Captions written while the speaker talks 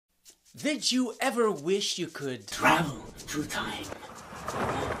Did you ever wish you could travel through time?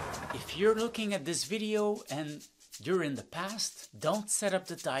 If you're looking at this video and you're in the past, don't set up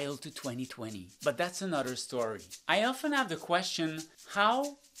the dial to 2020. But that's another story. I often have the question,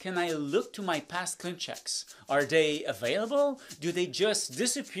 how can I look to my past ClinChecks? Are they available? Do they just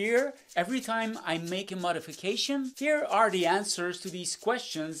disappear every time I make a modification? Here are the answers to these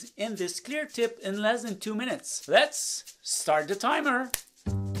questions in this clear tip in less than 2 minutes. Let's start the timer.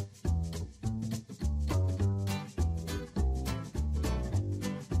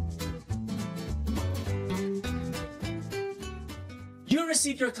 You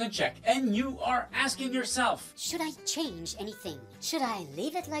received your ClinCheck and you are asking yourself, should I change anything? Should I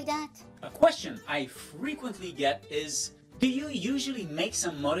leave it like that? A question I frequently get is, do you usually make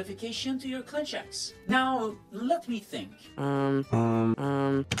some modification to your ClinChecks? Now, let me think.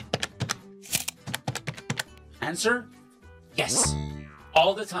 Answer? Yes.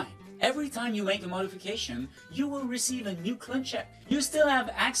 All the time. Every time you make a modification, you will receive a new ClinCheck. You still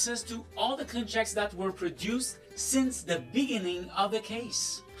have access to all the ClinChecks that were produced since the beginning of the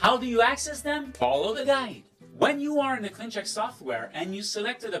case. How do you access them? Follow the guide. When you are in the ClinCheck software and you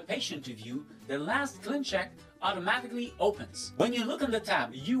selected a patient to view, the last ClinCheck automatically opens. When you look on the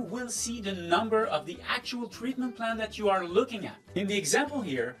tab, you will see the number of the actual treatment plan that you are looking at. In the example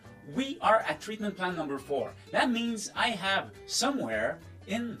here, we are at treatment plan number 4. That means I have somewhere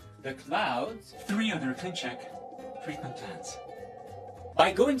in the cloud 3 other ClinCheck treatment plans.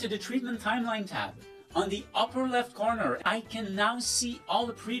 By going to the treatment timeline tab, on the upper left corner, I can now see all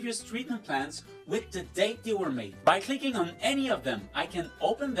the previous treatment plans with the date they were made. By clicking on any of them, I can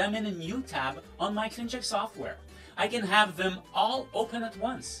open them in a new tab on my ClinCheck software. I can have them all open at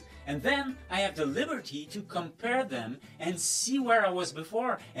once. And then I have the liberty to compare them and see where I was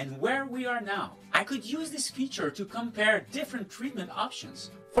before and where we are now. I could use this feature to compare different treatment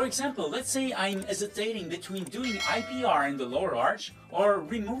options. For example, let's say I'm hesitating between doing IPR in the lower arch or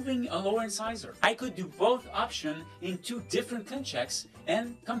removing a lower incisor. I could do both options in 2 different ClinChecks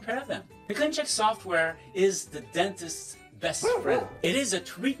and compare them. The ClinCheck software is the dentist's best friend. It is a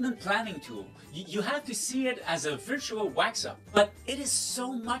treatment planning tool. You have to see it as a virtual wax-up, but it is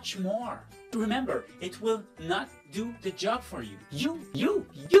so much more. Remember, it will not do the job for you. You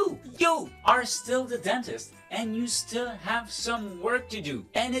are still the dentist and you still have some work to do.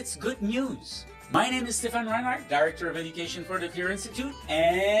 And it's good news. My name is Stefan Reinhardt, Director of Education for the C.L.E.A.R Institute,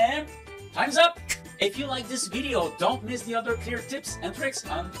 and time's up! If you like this video, don't miss the other clear tips and tricks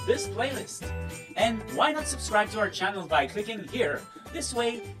on this playlist. And why not subscribe to our channel by clicking here? This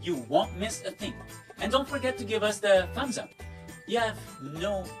way, you won't miss a thing. And don't forget to give us the thumbs up. You have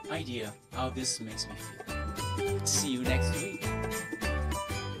no idea how this makes me feel. See you next week.